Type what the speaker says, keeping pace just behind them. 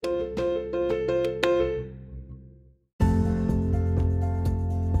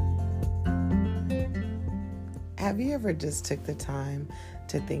have you ever just took the time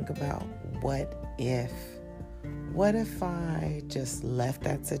to think about what if? What if I just left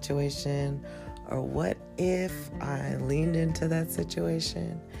that situation? Or what if I leaned into that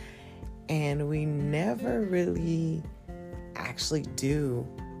situation? And we never really actually do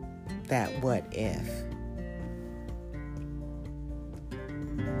that what if.